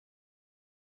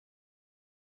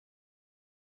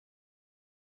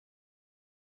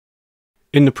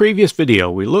In the previous video,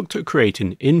 we looked at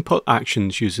creating input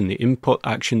actions using the input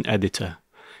action editor.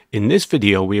 In this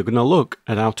video, we are going to look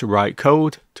at how to write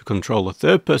code to control a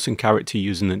third-person character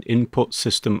using an input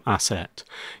system asset,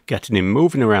 getting him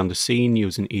moving around the scene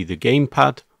using either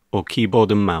gamepad or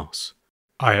keyboard and mouse.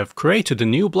 I have created a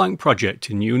new blank project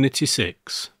in Unity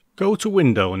 6. Go to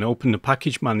Window and open the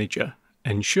Package Manager.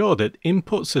 Ensure that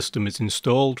Input System is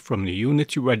installed from the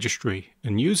Unity registry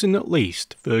and using at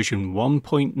least version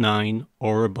 1.9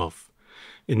 or above.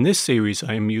 In this series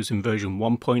I am using version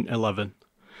 1.11.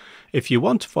 If you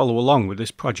want to follow along with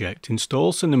this project,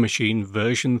 install Cinemachine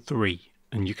version 3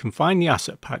 and you can find the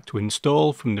asset pack to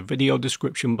install from the video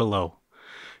description below.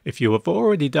 If you have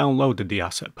already downloaded the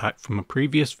asset pack from a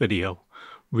previous video,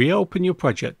 reopen your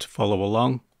project to follow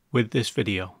along with this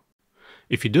video.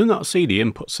 If you do not see the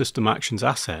Input System Actions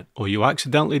asset or you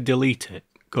accidentally delete it,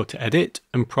 go to Edit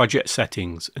and Project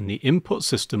Settings in the Input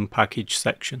System Package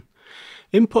section.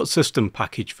 Input System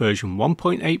Package version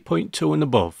 1.8.2 and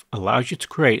above allows you to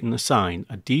create and assign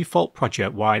a default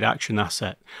project-wide action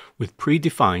asset with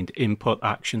predefined input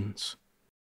actions.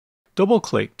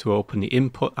 Double-click to open the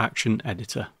Input Action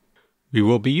Editor. We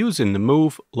will be using the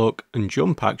Move, Look and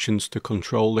Jump actions to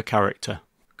control the character.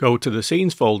 Go to the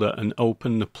Scenes folder and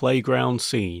open the Playground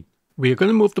scene. We are going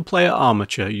to move the player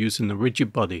armature using the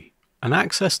rigid body and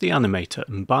access the animator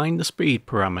and bind the speed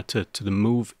parameter to the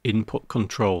Move input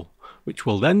control, which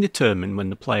will then determine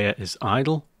when the player is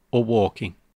idle or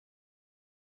walking.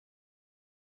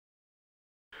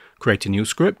 Create a new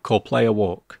script called Player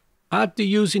Walk. Add the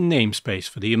using namespace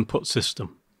for the input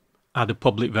system. Add a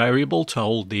public variable to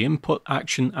hold the input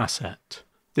action asset.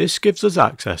 This gives us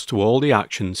access to all the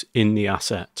actions in the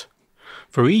asset.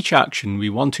 For each action we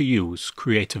want to use,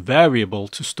 create a variable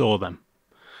to store them.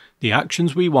 The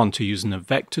actions we want to use in a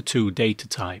vector2 data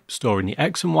type, storing the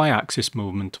x and y axis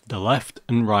movement of the left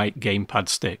and right gamepad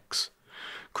sticks.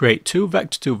 Create two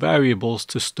vector2 variables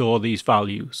to store these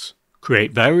values.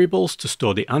 Create variables to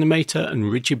store the animator and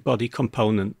rigid body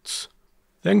components.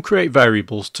 Then create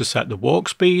variables to set the walk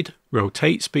speed,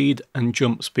 rotate speed and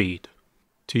jump speed.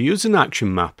 To use an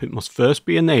action map, it must first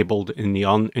be enabled in the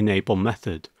onEnable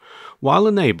method. While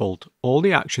enabled, all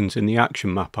the actions in the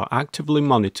action map are actively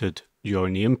monitored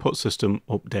during the input system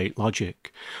update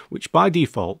logic, which by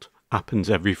default happens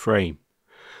every frame.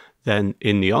 Then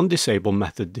in the onDisable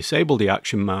method, disable the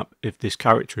action map if this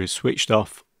character is switched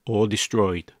off or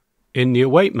destroyed. In the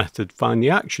await method, find the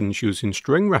actions using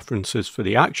string references for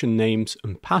the action names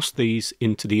and pass these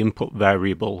into the input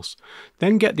variables.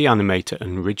 Then get the animator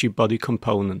and rigid body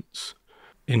components.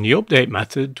 In the update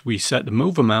method, we set the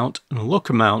move amount and look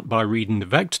amount by reading the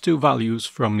vector2 values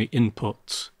from the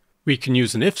inputs. We can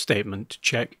use an if statement to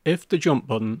check if the jump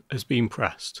button has been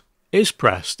pressed. Is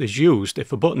pressed is used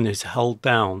if a button is held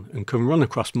down and can run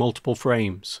across multiple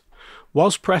frames.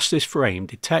 Was pressed this frame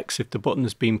detects if the button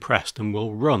has been pressed and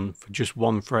will run for just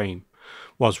one frame.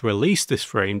 Was released this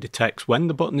frame detects when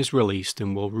the button is released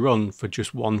and will run for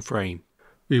just one frame.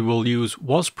 We will use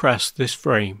was pressed this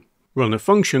frame. Run a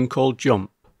function called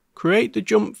jump. Create the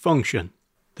jump function.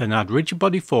 Then add rigid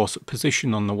body force at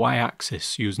position on the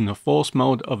y-axis using the force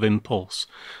mode of impulse.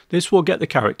 This will get the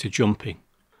character jumping.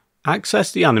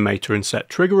 Access the animator and set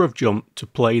trigger of jump to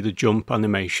play the jump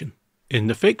animation. In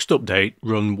the fixed update,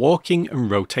 run walking and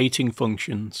rotating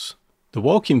functions. The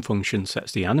walking function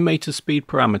sets the animator speed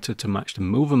parameter to match the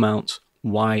move amount's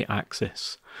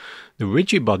y-axis. The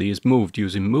rigid body is moved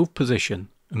using move position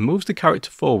and moves the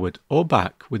character forward or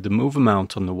back with the move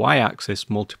amount on the y-axis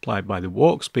multiplied by the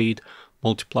walk speed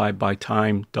multiplied by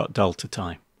time.delta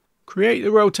time. Create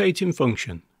the rotating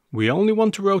function. We only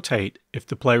want to rotate if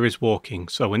the player is walking,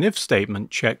 so an if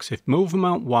statement checks if move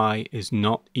amount y is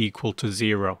not equal to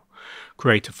 0.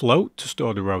 Create a float to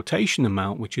store the rotation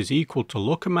amount, which is equal to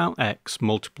look amount x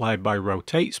multiplied by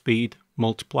rotate speed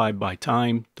multiplied by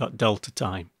time.delta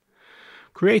time.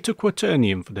 Create a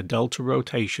quaternion for the delta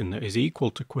rotation that is equal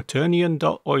to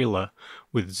quaternion.Euler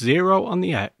with 0 on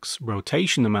the x,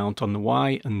 rotation amount on the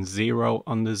y and 0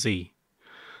 on the z.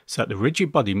 Set the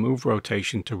rigid body move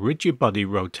rotation to rigid body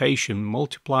rotation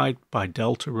multiplied by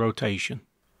delta rotation.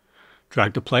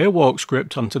 Drag the player walk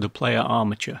script onto the player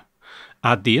armature.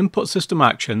 Add the input system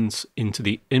actions into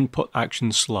the input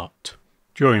action slot.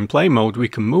 During play mode, we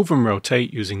can move and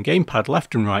rotate using gamepad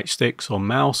left and right sticks or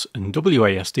mouse and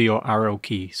WASD or arrow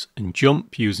keys, and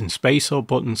jump using space or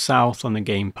button south on the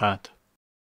gamepad.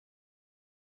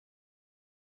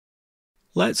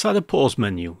 Let's add a pause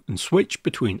menu and switch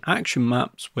between action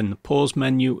maps when the pause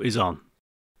menu is on.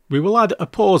 We will add a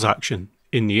pause action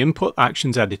in the input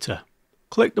actions editor.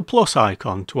 Click the plus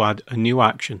icon to add a new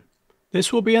action.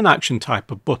 This will be an action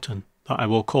type of button that I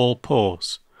will call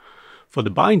pause. For the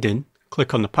binding,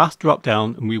 click on the path drop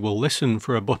down and we will listen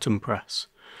for a button press.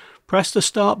 Press the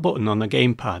start button on the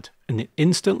gamepad and it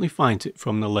instantly finds it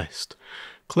from the list.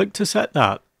 Click to set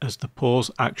that as the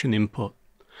pause action input.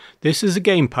 This is a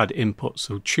gamepad input,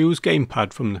 so choose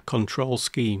gamepad from the control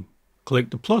scheme.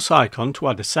 Click the plus icon to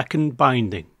add a second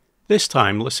binding. This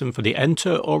time listen for the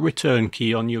enter or return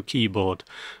key on your keyboard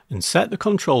and set the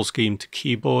control scheme to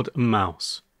keyboard and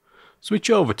mouse. Switch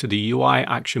over to the UI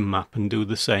action map and do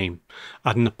the same,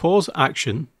 adding a pause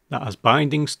action that has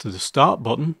bindings to the start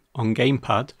button on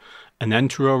gamepad and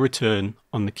enter or return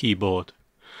on the keyboard.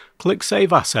 Click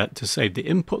Save Asset to save the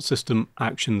input system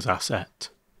actions asset.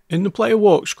 In the player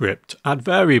walk script, add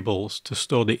variables to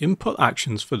store the input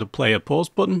actions for the player pause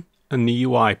button and the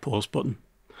UI pause button.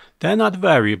 Then add a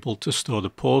variable to store the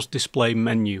pause display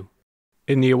menu.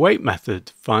 In the await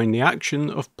method, find the action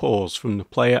of pause from the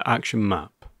player action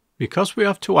map. Because we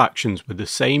have two actions with the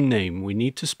same name, we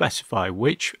need to specify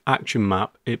which action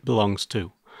map it belongs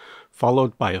to,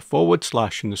 followed by a /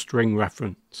 and a string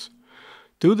reference.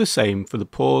 Do the same for the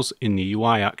pause in the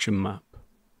UI action map.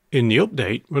 In the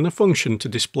update, run a function to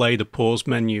display the pause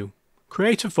menu.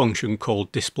 Create a function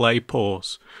called display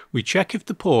pause. We check if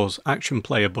the pause action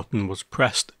player button was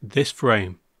pressed this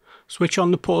frame. Switch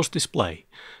on the pause display.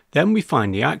 Then we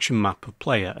find the action map of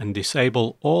player and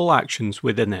disable all actions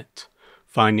within it.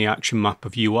 Find the action map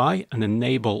of UI and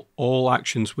enable all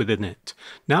actions within it.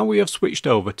 Now we have switched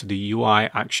over to the UI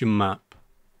action map.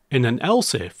 In an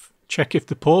else if, check if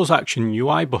the pause action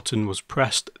UI button was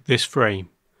pressed this frame.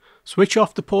 Switch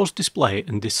off the pause display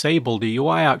and disable the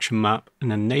UI action map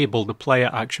and enable the player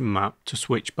action map to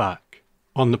switch back.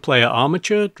 On the player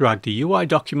armature, drag the UI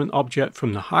document object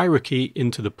from the hierarchy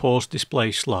into the pause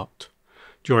display slot.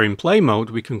 During play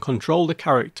mode, we can control the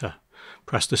character.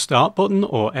 Press the start button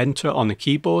or enter on the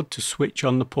keyboard to switch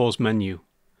on the pause menu.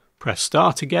 Press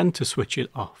start again to switch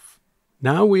it off.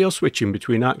 Now we are switching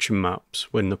between action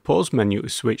maps when the pause menu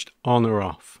is switched on or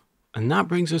off. And that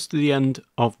brings us to the end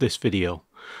of this video.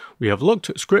 We have looked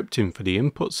at scripting for the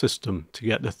input system to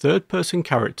get the third-person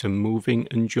character moving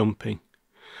and jumping.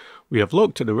 We have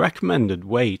looked at the recommended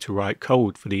way to write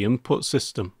code for the input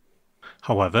system.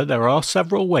 However, there are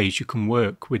several ways you can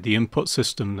work with the input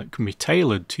system that can be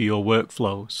tailored to your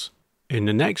workflows. In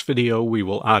the next video, we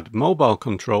will add mobile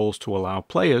controls to allow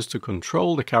players to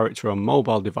control the character on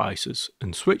mobile devices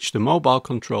and switch the mobile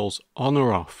controls on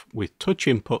or off with touch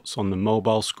inputs on the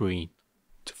mobile screen.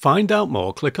 To find out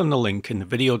more, click on the link in the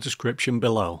video description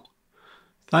below.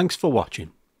 Thanks for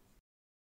watching.